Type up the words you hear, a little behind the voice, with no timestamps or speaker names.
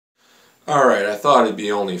Alright, I thought it'd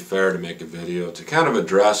be only fair to make a video to kind of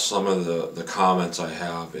address some of the comments I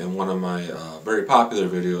have in one of my very popular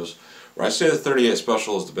videos where I say the 38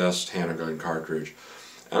 Special is the best handgun cartridge.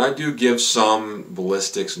 And I do give some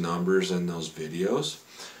ballistics numbers in those videos.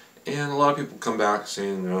 And a lot of people come back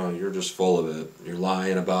saying, oh, you're just full of it, you're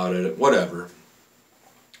lying about it, whatever.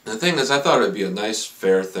 And the thing is, I thought it would be a nice,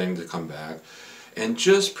 fair thing to come back and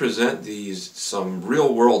just present some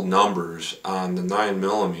real-world numbers on the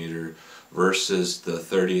 9mm versus the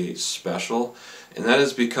 38 Special, and that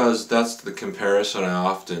is because that's the comparison I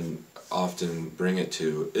often bring it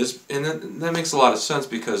to. And that makes a lot of sense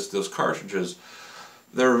because those cartridges,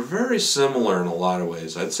 they're very similar in a lot of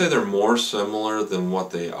ways. I'd say they're more similar than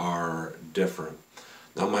what they are different.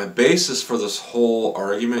 Now my basis for this whole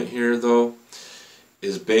argument here, though,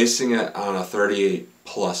 is basing it on a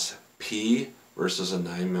 38+P versus a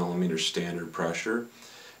 9mm standard pressure.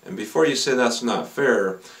 And before you say that's not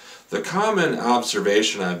fair, the common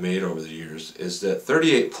observation I've made over the years is that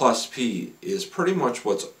 38+P is pretty much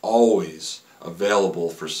what's always available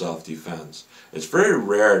for self-defense. It's very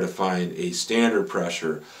rare to find a standard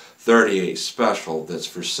pressure 38 Special that's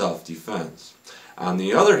for self-defense. On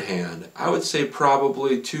the other hand, I would say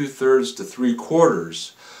probably 2/3 to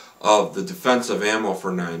 3/4 of the defensive ammo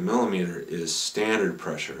for 9mm is standard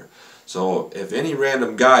pressure. So if any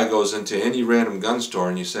random guy goes into any random gun store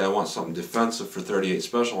and you say, I want something defensive for 38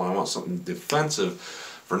 Special and I want something defensive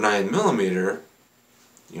for 9mm,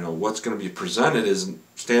 you know, what's going to be presented is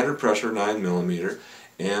standard pressure 9mm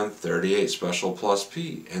and 38 Special plus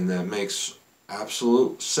P. And that makes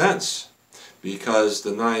absolute sense because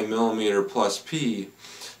the 9mm plus P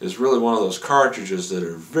is really one of those cartridges that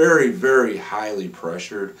are very, very highly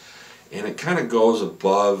pressured, and it kind of goes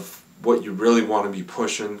above what you really want to be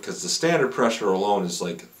pushing, because the standard pressure alone is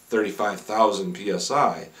like 35,000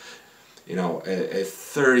 psi. You know, a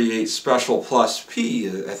 38 Special plus P,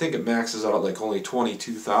 I think it maxes out at like only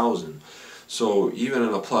 22,000. So even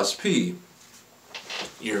in a plus P,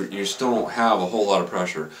 you still don't have a whole lot of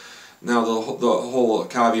pressure. Now the whole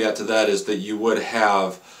caveat to that is that you would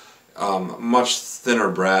have much thinner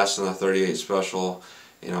brass than the 38 Special.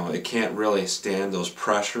 You know, it can't really stand those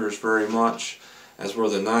pressures very much. As where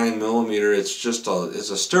the 9mm,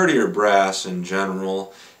 it's a sturdier brass in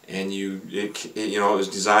general, and it was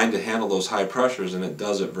designed to handle those high pressures, and it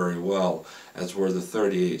does it very well. As where the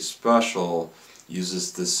 38 Special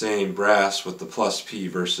uses the same brass with the plus P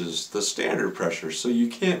versus the standard pressure, so you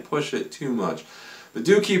can't push it too much. But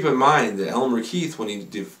do keep in mind that Elmer Keith, when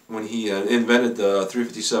he invented the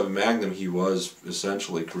 357 Magnum, he was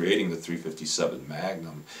essentially creating the 357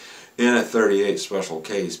 Magnum in a 38 Special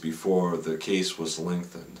case before the case was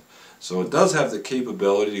lengthened. So it does have the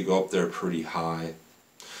capability to go up there pretty high.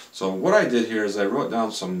 So what I did here is I wrote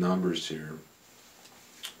down some numbers here.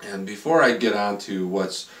 And before I get on to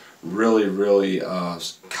what's really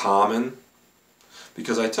common,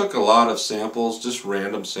 because I took a lot of samples, just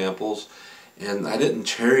random samples, and I didn't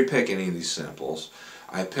cherry pick any of these samples.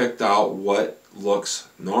 I picked out what looks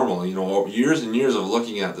normal. You know, years and years of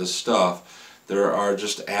looking at this stuff, there are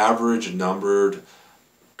just average numbered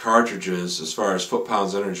cartridges as far as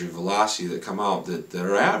foot-pounds energy velocity that come out that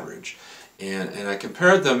are average. And I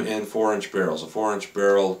compared them in 4-inch barrels. A 4-inch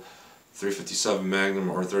barreled 357 Magnum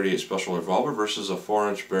or 38 Special revolver versus a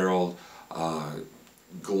 4-inch barreled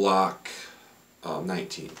Glock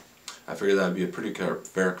 19. I figured that would be a pretty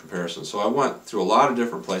fair comparison. So I went through a lot of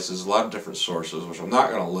different places, a lot of different sources, which I'm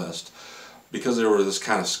not going to list because there were this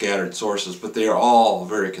kind of scattered sources, but they are all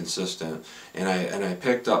very consistent. And I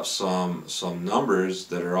picked up some numbers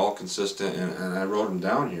that are all consistent, and I wrote them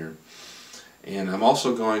down here. And I'm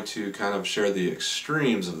also going to kind of share the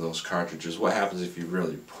extremes of those cartridges, what happens if you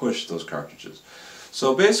really push those cartridges.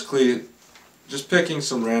 So basically, just picking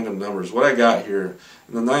some random numbers, what I got here,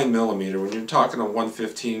 in the 9mm, when you're talking a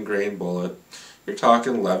 115 grain bullet, you're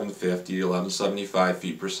talking 1150, 1175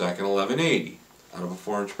 feet per second, 1180 out of a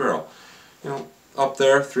 4-inch barrel. You know, up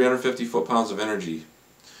there, 350 foot-pounds of energy.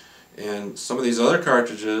 And some of these other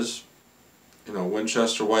cartridges, you know,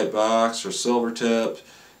 Winchester White Box or Silver Tip,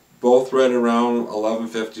 both right around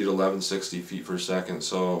 1150 to 1160 feet per second.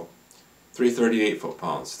 So 338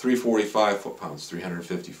 foot-pounds, 345 foot-pounds,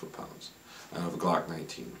 350 foot-pounds out of a Glock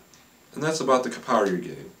 19. And that's about the power you're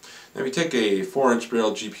getting. Now if you take a 4-inch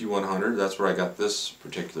barrel GP100, that's where I got this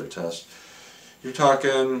particular test, you're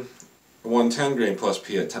talking 110 grain plus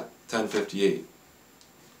P at 1058,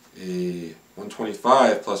 a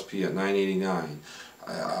 125 plus P at 989,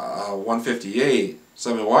 158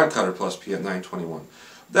 semi-wide cutter plus P at 921. What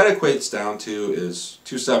that equates down to is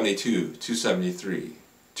 272, 273,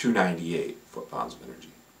 298 foot-pounds of energy.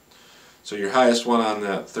 So your highest one on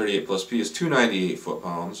that 38+P is 298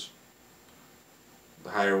 foot-pounds.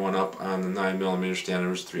 The higher one up on the 9mm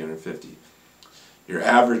standard is 350. Your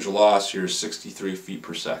average loss here is 63 feet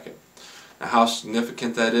per second. Now how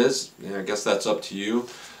significant that is, I guess that's up to you.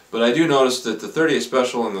 But I do notice that the 38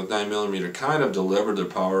 Special and the 9mm kind of deliver their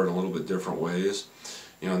power in a little bit different ways.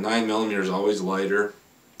 9mm is always lighter,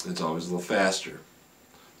 it's always a little faster.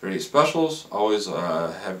 38 Specials always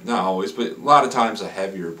have, not always, but a lot of times a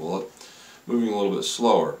heavier bullet, moving a little bit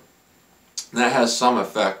slower. And that has some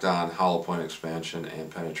effect on hollow point expansion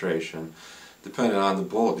and penetration, depending on the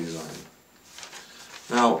bullet design.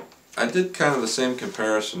 Now, I did kind of the same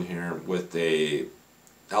comparison here with a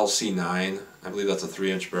LC9, I believe that's a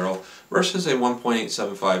 3-inch barrel, versus a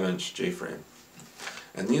 1.875-inch J-frame.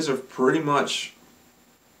 And these are pretty much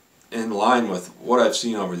in line with what I've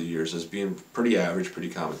seen over the years as being pretty average, pretty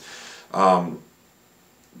common. 9mm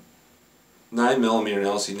and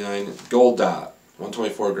LC9, gold dot,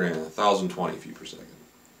 124 grain, 1,020 feet per second.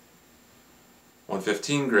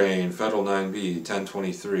 115 grain, Federal 9B,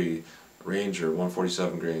 1023, Ranger,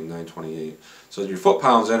 147 grain, 928. So your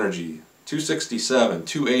foot-pounds energy, 267,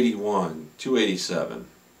 281, 287.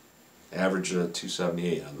 Average of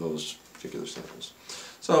 278 on those particular samples.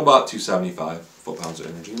 So about 275 foot-pounds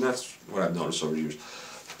of energy, and that's what I've noticed over the years.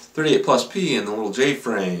 38+P in the little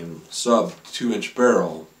J-frame, sub 2-inch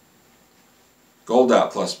barrel. Gold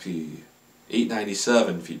dot plus P,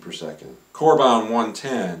 897 feet per second. Core bound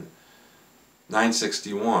 110,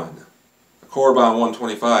 961. Core bound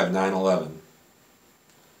 125, 911.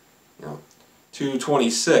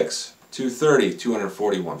 226, 230,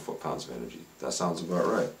 241 foot-pounds of energy. That sounds about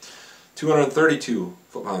right. 232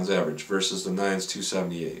 foot-pounds average versus the 9's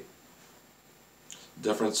 278.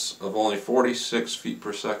 Difference of only 46 feet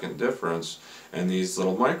per second difference in these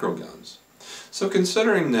little micro guns. So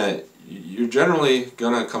considering that you're generally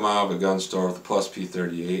going to come out of a gun store with a +P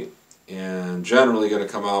 38 and generally going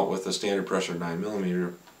to come out with a standard pressure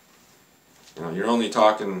 9mm, you're only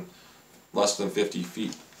talking less than 50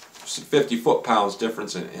 foot-pounds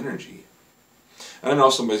difference in energy. I know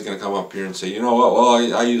somebody's going to come up here and say, you know what,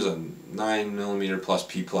 well, I use a 9mm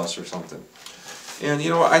 +P+ or something. And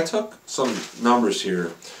I took some numbers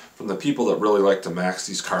here from the people that really like to max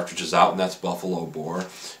these cartridges out, and that's Buffalo Bore.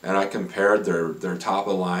 And I compared their top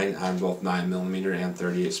of line on both 9mm and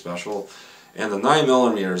 38 Special. And the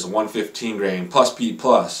 9mm is a 115 grain +P+.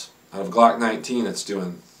 Out of Glock 19, it's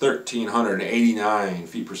doing 1,389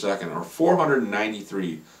 feet per second, or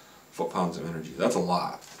 493 foot-pounds of energy. That's a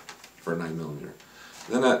lot for a 9mm.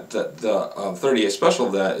 Then the 38 Special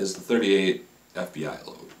of that is the 38 FBI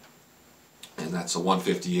load. And that's a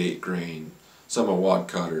 158 grain semi-wad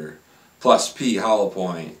cutter +P hollow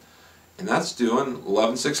point. And that's doing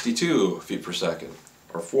 1162 feet per second,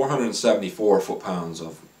 or 474 foot-pounds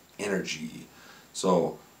of energy.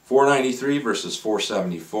 So 493 versus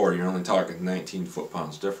 474, you're only talking 19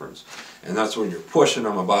 foot-pounds difference. And that's when you're pushing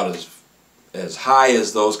them about as high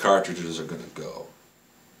as those cartridges are going to go.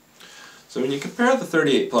 So when you compare the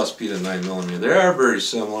 38+P to 9mm, they are very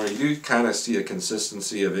similar. You do kind of see a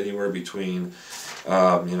consistency of anywhere between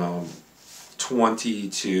 20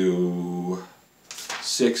 to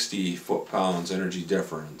 60 foot-pounds energy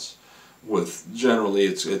difference, with generally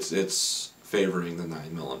it's favoring the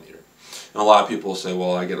 9mm. And a lot of people say,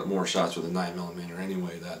 well, I get more shots with a 9mm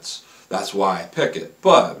anyway, that's why I pick it.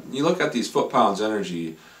 But you look at these foot-pounds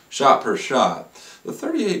energy shot per shot, the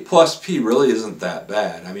 38+P really isn't that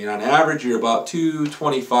bad. I mean, on average you're about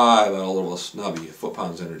 225 at a little snubby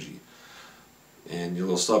foot-pounds energy. And your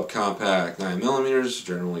little subcompact 9mm,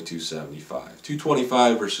 generally 275.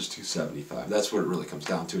 225 versus 275. That's what it really comes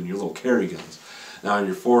down to in your little carry guns. Now in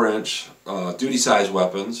your 4-inch duty size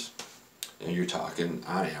weapons, and you're talking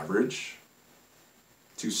on average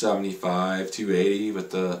 275, 280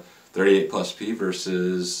 with the 38+P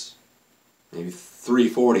versus maybe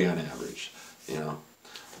 340 on average,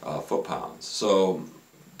 foot-pounds. So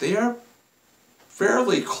they are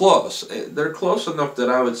fairly close. They're close enough that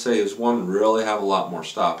I would say is one really have a lot more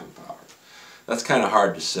stopping power. That's kind of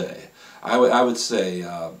hard to say. I would say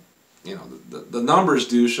the numbers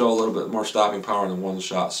do show a little bit more stopping power than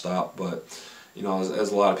one-shot stop, but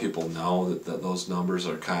as a lot of people know, that those numbers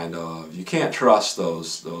are kind of, you can't trust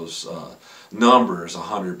those numbers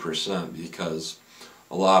 100% because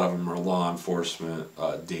a lot of them are law enforcement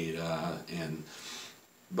data, and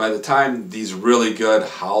by the time these really good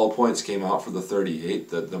hollow points came out for the 38,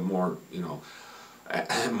 the more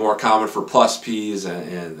more common for +Ps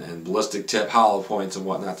and ballistic tip hollow points and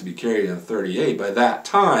whatnot to be carried in a 38. By that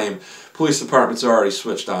time, police departments are already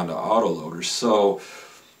switched on to autoloaders, so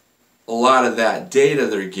a lot of that data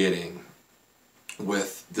they're getting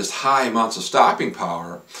with this high amounts of stopping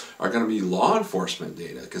power are going to be law enforcement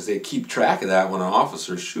data, because they keep track of that when an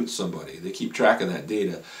officer shoots somebody. They keep track of that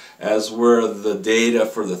data, as where the data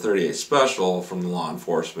for the 38 Special from the law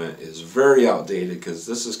enforcement is very outdated, because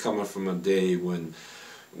this is coming from a day when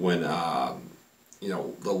you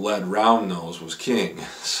know, the lead round nose was king.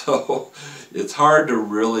 So it's hard to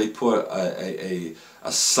really put a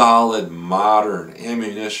solid modern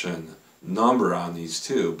ammunition number on these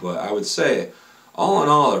two, but I would say all in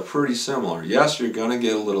all they're pretty similar. Yes, you're gonna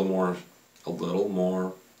get a little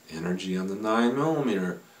more energy on the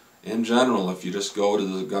 9mm in general. If you just go to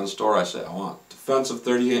the gun store, I say I want defensive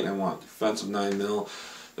 38 and I want defensive 9mm.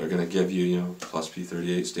 They're going to give you, you know, plus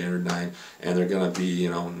P38 standard 9, and they're going to be, you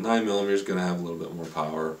know, 9mm is going to have a little bit more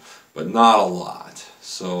power, but not a lot.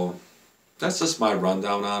 So that's just my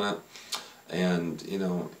rundown on it. And, you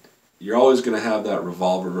know, you're always going to have that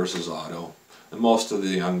revolver versus auto. And most of the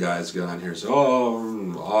young guys get on here and say,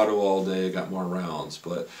 oh, auto all day, got more rounds.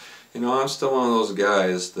 But, you know, I'm still one of those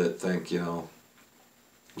guys that think, you know,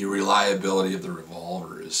 your reliability of the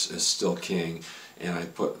revolver is still king. And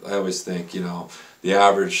I always think, you know, the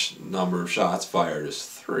average number of shots fired is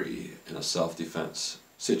 3 in a self-defense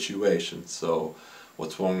situation. So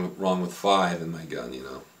what's wrong with 5 in my gun, you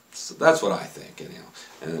know? So that's what I think, anyhow.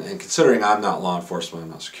 And considering I'm not law enforcement,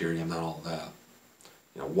 I'm not security, I'm not all that,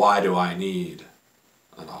 you know, why do I need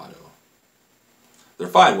an auto? They're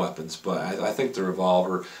fine weapons, but I think the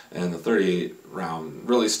revolver and the 38 round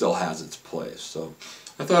really still has its place. So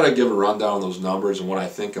I thought I'd give a rundown on those numbers and what I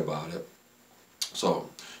think about it. So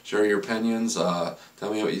share your opinions, tell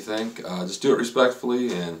me what you think, just do it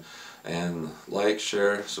respectfully, and like,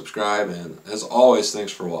 share, subscribe, and as always,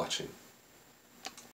 thanks for watching.